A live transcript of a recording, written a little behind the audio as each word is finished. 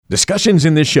Discussions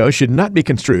in this show should not be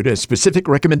construed as specific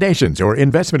recommendations or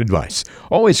investment advice.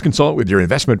 Always consult with your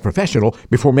investment professional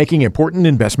before making important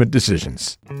investment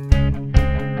decisions.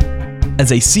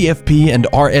 As a CFP and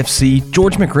RFC,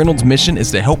 George McReynolds' mission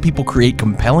is to help people create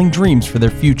compelling dreams for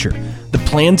their future, the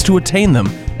plans to attain them,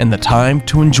 and the time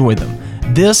to enjoy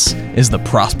them. This is the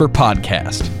Prosper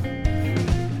Podcast.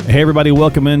 Hey everybody,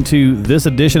 welcome into this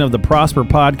edition of the Prosper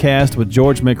Podcast with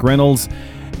George McReynolds.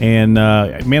 And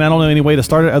man, I don't know any way to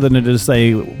start it other than to just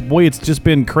say, boy, it's just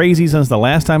been crazy since the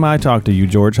last time I talked to you,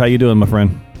 George. How you doing, my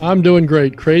friend? I'm doing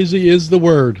great. Crazy is the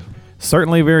word.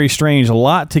 Certainly very strange. A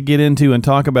lot to get into and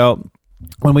talk about.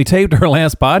 When we taped our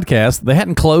last podcast, they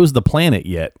hadn't closed the planet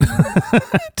yet. I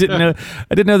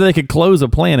didn't know they could close a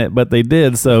planet, but they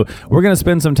did. So we're going to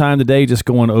spend some time today just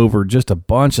going over just a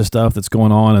bunch of stuff that's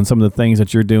going on and some of the things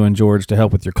that you're doing, George, to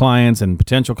help with your clients and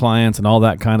potential clients and all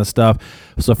that kind of stuff.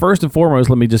 So first and foremost,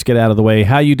 let me just get out of the way.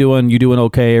 How you doing? You doing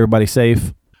okay? Everybody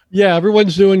safe? Yeah,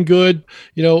 everyone's doing good.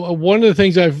 You know, one of the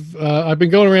things I've been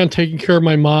going around taking care of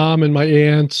my mom and my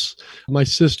aunts, my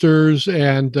sisters,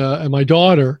 and my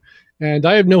daughter. And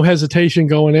I have no hesitation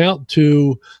going out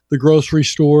to the grocery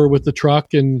store with the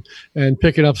truck and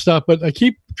picking up stuff. But I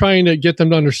keep trying to get them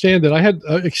to understand that I had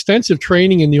extensive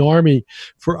training in the Army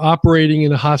for operating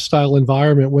in a hostile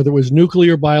environment, whether it was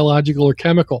nuclear, biological, or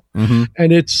chemical. Mm-hmm.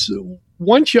 And it's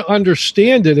once you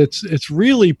understand it, it's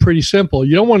really pretty simple.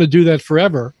 You don't want to do that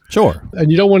forever. Sure.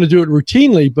 And you don't want to do it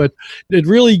routinely, but it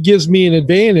really gives me an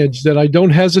advantage that I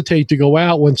don't hesitate to go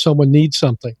out when someone needs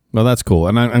something. Well, that's cool.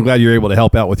 And I'm glad you're able to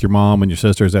help out with your mom and your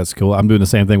sisters. That's cool. I'm doing the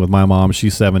same thing with my mom.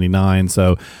 She's 79,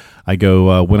 so I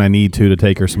go when I need to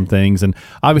take her some things. And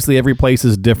obviously every place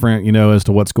is different, as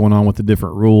to what's going on with the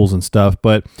different rules and stuff.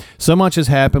 But so much has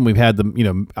happened. We've had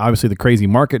the, obviously the crazy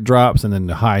market drops and then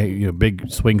the high, big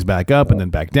swings back up and then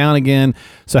back down again.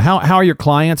 So how are your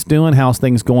clients doing? How's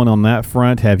things going on that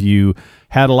front? Have you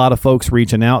had a lot of folks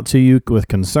reaching out to you with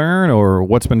concern, or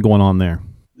what's been going on there?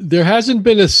 There hasn't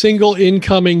been a single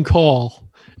incoming call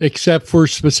except for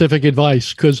specific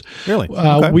advice, because really?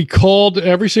 Okay. We called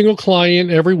every single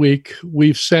client every week.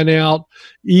 We've sent out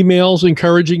emails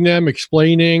encouraging them,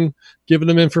 explaining, giving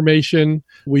them information.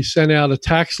 We sent out a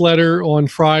tax letter on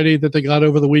Friday that they got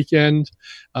over the weekend.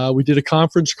 We did a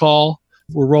conference call.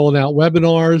 We're rolling out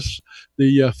webinars.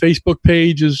 The Facebook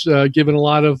page is giving a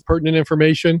lot of pertinent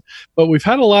information. But we've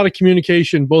had a lot of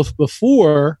communication both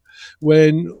before,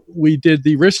 when we did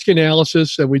the risk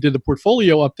analysis and we did the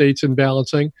portfolio updates and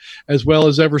balancing, as well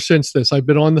as ever since this. I've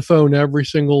been on the phone every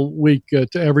single week to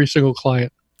every single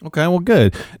client. Okay, well,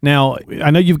 good. Now, I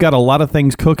know you've got a lot of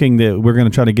things cooking that we're going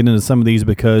to try to get into some of these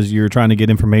because you're trying to get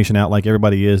information out like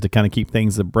everybody is to kind of keep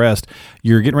things abreast.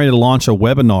 You're getting ready to launch a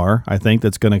webinar, I think,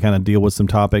 that's going to kind of deal with some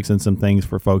topics and some things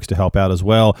for folks to help out as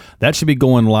well. That should be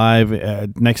going live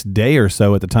next day or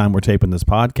so at the time we're taping this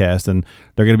podcast, and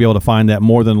they're going to be able to find that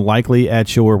more than likely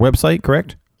at your website,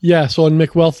 correct? Yes, on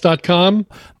McWealth.com.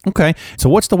 Okay, so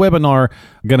what's the webinar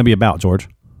going to be about, George?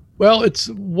 Well, it's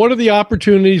what are the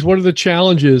opportunities, what are the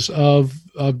challenges of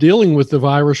dealing with the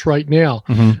virus right now?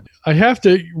 Mm-hmm. I have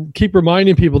to keep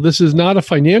reminding people this is not a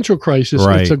financial crisis.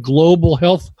 Right. It's a global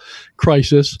health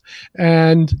crisis.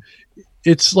 And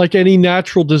it's like any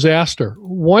natural disaster.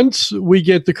 Once we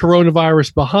get the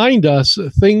coronavirus behind us,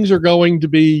 things are going to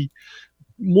be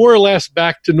more or less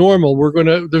back to normal.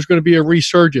 There's going to be a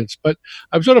resurgence. But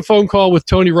I was on a phone call with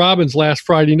Tony Robbins last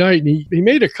Friday night, and he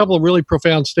made a couple of really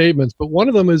profound statements. But one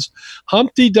of them is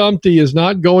Humpty Dumpty is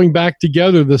not going back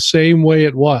together the same way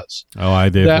it was. Oh, I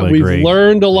definitely agree. That we've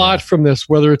learned a lot from this,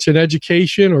 whether it's in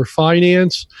education or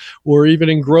finance or even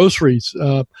in groceries.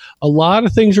 A lot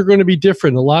of things are going to be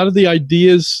different. A lot of the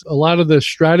ideas, a lot of the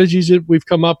strategies that we've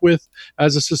come up with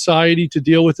as a society to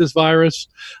deal with this virus,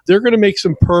 they're going to make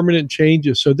some permanent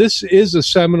changes. So this is a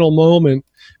seminal moment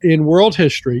in world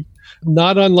history,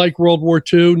 not unlike World War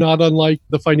II, not unlike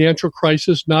the financial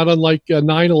crisis, not unlike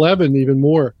 9/11 even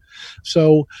more.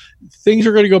 So things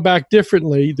are going to go back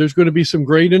differently. There's going to be some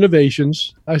great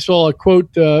innovations. I saw a quote,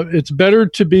 it's better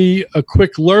to be a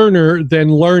quick learner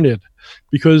than learned,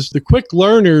 because the quick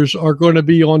learners are going to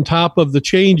be on top of the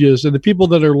changes, and the people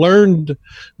that are learned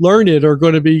are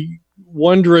going to be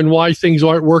wondering why things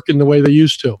aren't working the way they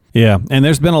used to. Yeah, and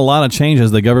there's been a lot of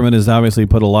changes. The government has obviously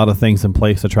put a lot of things in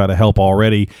place to try to help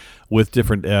already with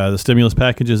different the stimulus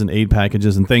packages and aid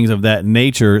packages and things of that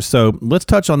nature. So let's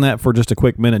touch on that for just a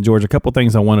quick minute, George. A couple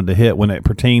things I wanted to hit when it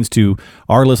pertains to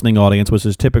our listening audience, which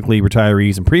is typically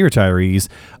retirees and pre-retirees.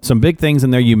 Some big things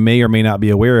in there you may or may not be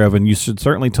aware of, and you should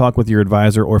certainly talk with your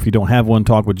advisor, or if you don't have one,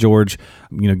 talk with George.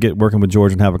 Get working with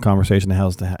George and have a conversation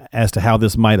as to how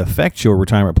this might affect your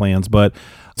retirement plans. But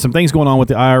some things going on with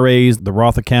the IRAs, the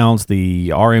Roth accounts, the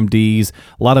RMDs,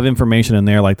 a lot of information in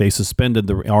there, like they suspended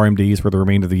the RMDs for the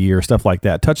remainder of the year, stuff like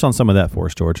that. Touch on some of that for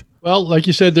us, George. Well, like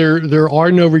you said, there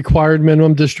are no required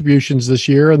minimum distributions this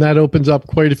year, and that opens up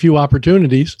quite a few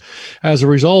opportunities. As a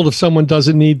result, if someone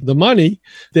doesn't need the money,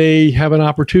 they have an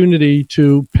opportunity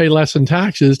to pay less in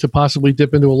taxes to possibly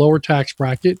dip into a lower tax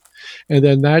bracket. And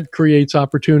then that creates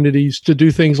opportunities to do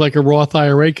things like a Roth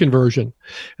IRA conversion.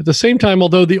 At the same time,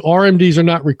 although the RMDs are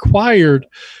not required,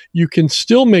 you can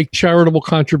still make charitable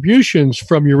contributions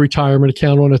from your retirement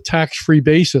account on a tax-free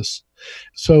basis.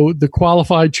 So the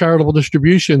qualified charitable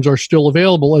distributions are still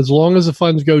available as long as the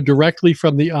funds go directly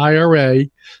from the IRA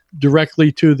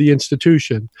directly to the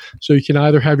institution. So you can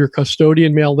either have your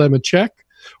custodian mail them a check,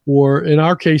 or in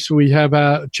our case, we have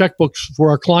checkbooks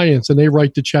for our clients, and they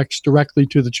write the checks directly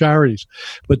to the charities.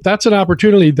 But that's an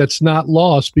opportunity that's not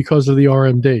lost because of the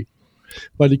RMD.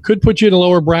 But it could put you in a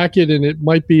lower bracket, and it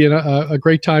might be a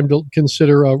great time to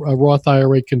consider a Roth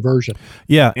IRA conversion.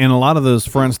 Yeah, and a lot of those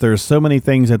fronts, there's so many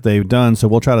things that they've done, so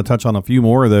we'll try to touch on a few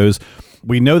more of those.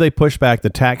 We know they pushed back the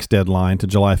tax deadline to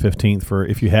July 15th for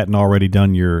if you hadn't already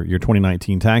done your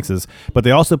 2019 taxes, but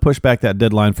they also pushed back that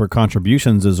deadline for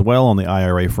contributions as well on the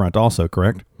IRA front also,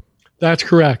 correct? That's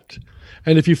correct.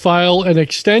 And if you file an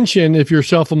extension, if you're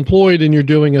self-employed and you're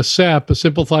doing a SEP, a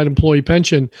Simplified Employee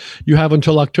Pension, you have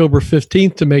until October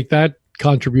 15th to make that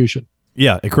contribution.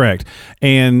 Yeah, correct.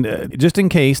 And just in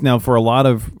case, now for a lot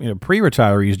of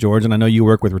pre-retirees, George, and I know you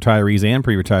work with retirees and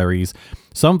pre-retirees,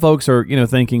 some folks are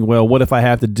thinking, well, what if I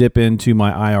have to dip into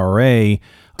my IRA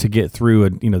to get through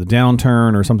the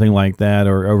downturn or something like that,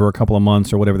 or over a couple of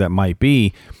months or whatever that might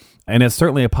be. And it's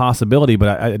certainly a possibility,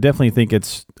 but I definitely think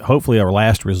it's hopefully our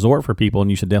last resort for people, and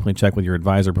you should definitely check with your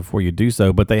advisor before you do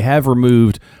so. But they have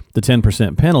removed the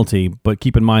 10% penalty, but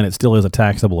keep in mind it still is a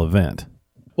taxable event.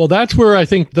 Well, that's where I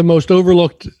think the most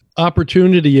overlooked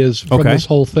opportunity is from this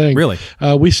whole thing. Really?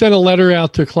 We sent a letter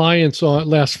out to clients on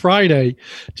last Friday,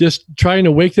 just trying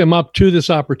to wake them up to this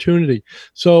opportunity.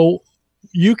 So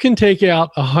you can take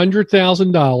out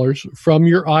 $100,000 from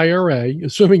your IRA,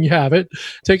 assuming you have it.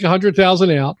 Take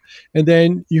 $100,000 out, and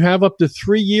then you have up to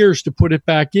 3 years to put it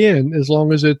back in, as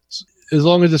long as it's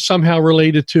somehow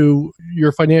related to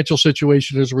your financial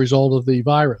situation as a result of the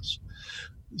virus.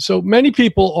 So many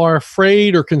people are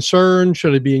afraid or concerned.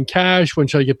 Should I be in cash? When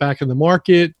should I get back in the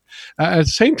market? At the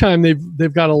same time,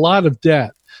 they've got a lot of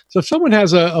debt. So if someone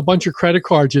has a bunch of credit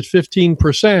cards at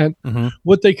 15%,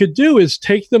 what they could do is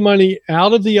take the money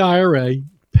out of the IRA,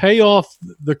 pay off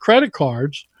the credit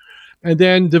cards, and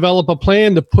then develop a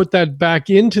plan to put that back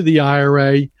into the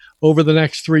IRA over the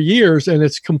next 3 years, and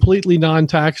it's completely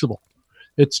non-taxable.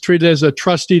 It's treated as a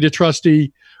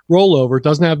trustee-to-trustee rollover. It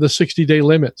doesn't have the 60-day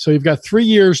limit. So you've got 3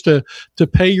 years to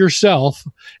pay yourself,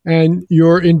 and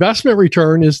your investment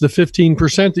return is the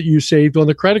 15% that you saved on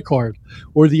the credit card,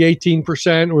 or the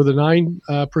 18%, or the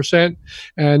 9%.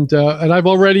 And I've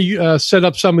already set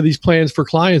up some of these plans for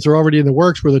clients. They're already in the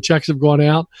works, where the checks have gone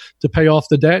out to pay off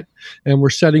the debt, and we're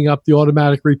setting up the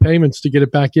automatic repayments to get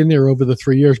it back in there over the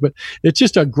 3 years. But it's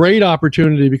just a great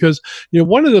opportunity, because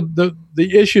one of the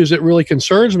issues that really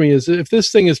concerns me is if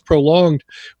this thing is prolonged,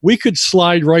 we could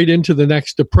slide right into the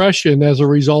next depression as a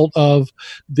result of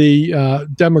the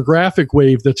demographic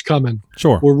wave that's coming.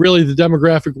 Sure. Or really the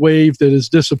demographic wave that is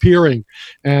disappearing.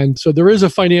 And so there is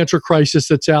a financial crisis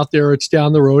that's out there. It's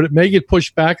down the road. It may get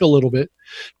pushed back a little bit,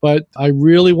 but I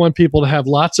really want people to have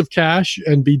lots of cash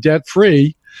and be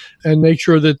debt-free, and make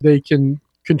sure that they can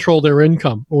control their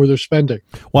income or their spending.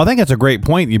 Well, I think that's a great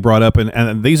point you brought up,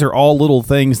 and these are all little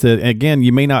things that, again,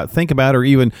 you may not think about, or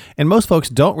even, and most folks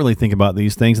don't really think about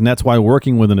these things, and that's why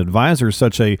working with an advisor is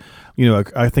such a,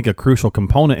 I think a crucial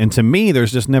component. And to me,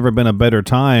 there's just never been a better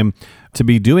time to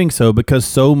be doing so, because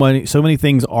so many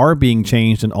things are being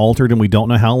changed and altered, and we don't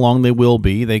know how long they will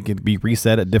be. They could be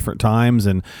reset at different times,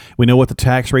 and we know what the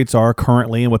tax rates are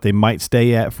currently and what they might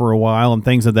stay at for a while and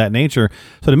things of that nature.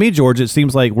 So to me, George, it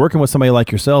seems like working with somebody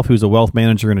like yourself, who's a wealth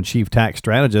manager and a chief tax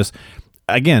strategist,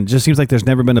 again, just seems like there's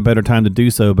never been a better time to do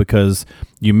so, because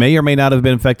you may or may not have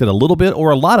been affected a little bit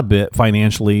or a lot of bit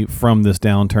financially from this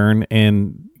downturn.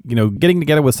 And getting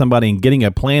together with somebody and getting a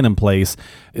plan in place,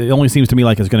 it only seems to me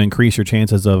like it's going to increase your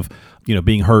chances of,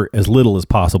 being hurt as little as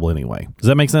possible anyway. Does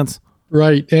that make sense?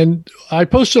 Right. And I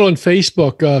posted on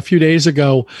Facebook a few days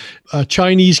ago a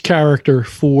Chinese character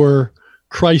for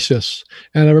crisis.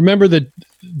 And I remember that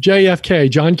JFK,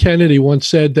 John Kennedy, once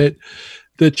said that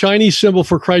the Chinese symbol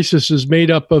for crisis is made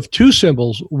up of two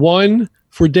symbols, one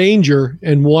for danger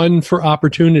and one for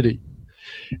opportunity.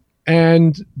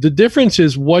 And the difference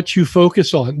is what you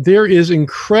focus on. There is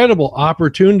incredible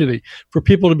opportunity for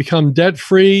people to become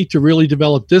debt-free, to really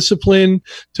develop discipline,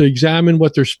 to examine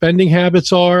what their spending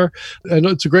habits are. And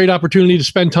it's a great opportunity to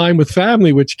spend time with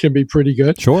family, which can be pretty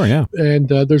good. Sure, yeah. And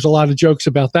there's a lot of jokes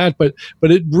about that. But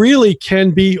it really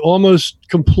can be almost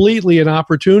completely an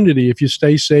opportunity if you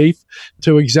stay safe,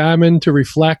 to examine, to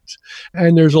reflect.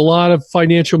 And there's a lot of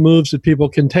financial moves that people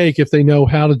can take if they know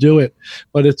how to do it.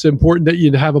 But it's important that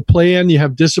you have a plan, you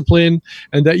have discipline,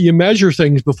 and that you measure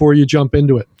things before you jump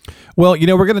into it. Well,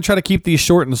 we're going to try to keep these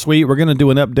short and sweet. We're going to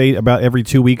do an update about every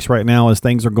 2 weeks right now as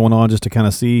things are going on, just to kind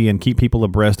of see and keep people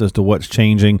abreast as to what's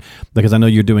changing, because I know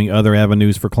you're doing other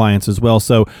avenues for clients as well.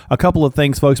 So a couple of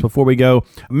things, folks, before we go.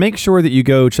 Make sure that you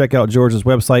go check out George's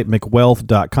website,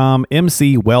 mcwealth.com,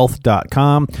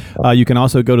 mcwealth.com. You can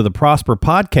also go to the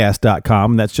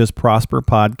prosperpodcast.com. That's just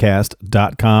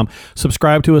prosperpodcast.com.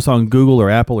 Subscribe to us on Google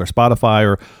or Apple or Spotify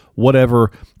or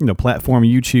whatever platform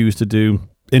you choose to do.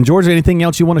 And George, anything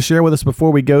else you want to share with us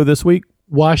before we go this week?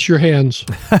 Wash your hands.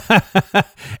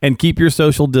 And keep your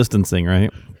social distancing,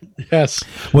 right? Yes.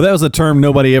 Well, that was a term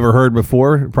nobody ever heard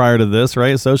before prior to this,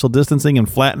 right? Social distancing and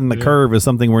flatten the curve is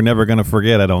something we're never going to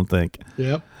forget, I don't think.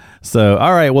 Yep. So,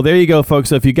 all right. Well, there you go, folks.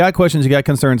 So if you got questions, you got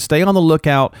concerns, stay on the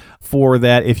lookout for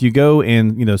that. If you go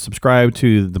and, subscribe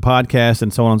to the podcast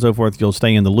and so on and so forth, you'll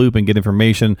stay in the loop and get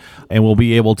information, and we'll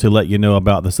be able to let you know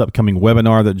about this upcoming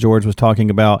webinar that George was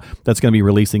talking about. That's going to be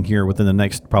releasing here within the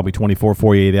next probably 24,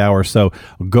 48 hours. So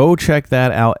go check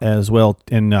that out as well,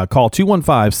 and call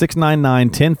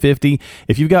 215-699-1050.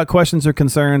 If you've got questions or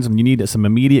concerns and you need some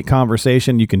immediate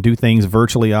conversation, you can do things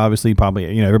virtually, obviously.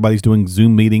 Probably, everybody's doing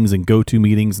Zoom meetings and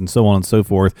GoToMeetings and so on and so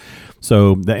forth.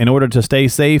 So in order to stay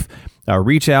safe,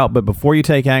 reach out. But before you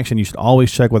take action, you should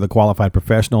always check with a qualified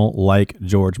professional like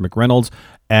George McReynolds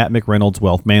at McReynolds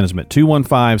Wealth Management.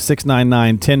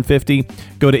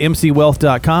 215-699-1050. Go to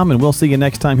mcwealth.com, and we'll see you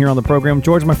next time here on the program.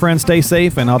 George, my friend, stay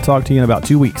safe, and I'll talk to you in about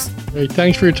 2 weeks. Hey,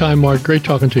 thanks for your time, Mark. Great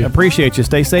talking to you. Appreciate you.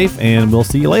 Stay safe, and we'll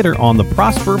see you later on the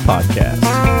Prosper Podcast.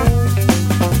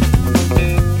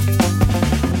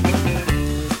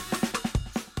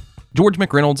 George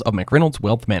McReynolds of McReynolds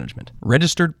Wealth Management,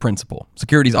 registered principal.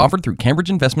 Securities offered through Cambridge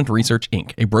Investment Research,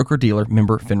 Inc., a broker-dealer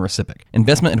member FINRA SIPC.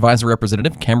 Investment advisor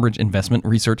representative, Cambridge Investment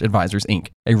Research Advisors, Inc.,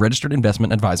 a registered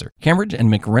investment advisor. Cambridge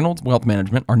and McReynolds Wealth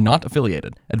Management are not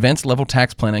affiliated. Advanced level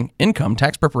tax planning, income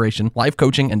tax preparation, life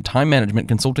coaching, and time management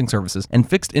consulting services, and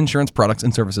fixed insurance products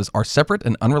and services are separate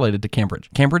and unrelated to Cambridge.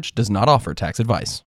 Cambridge does not offer tax advice.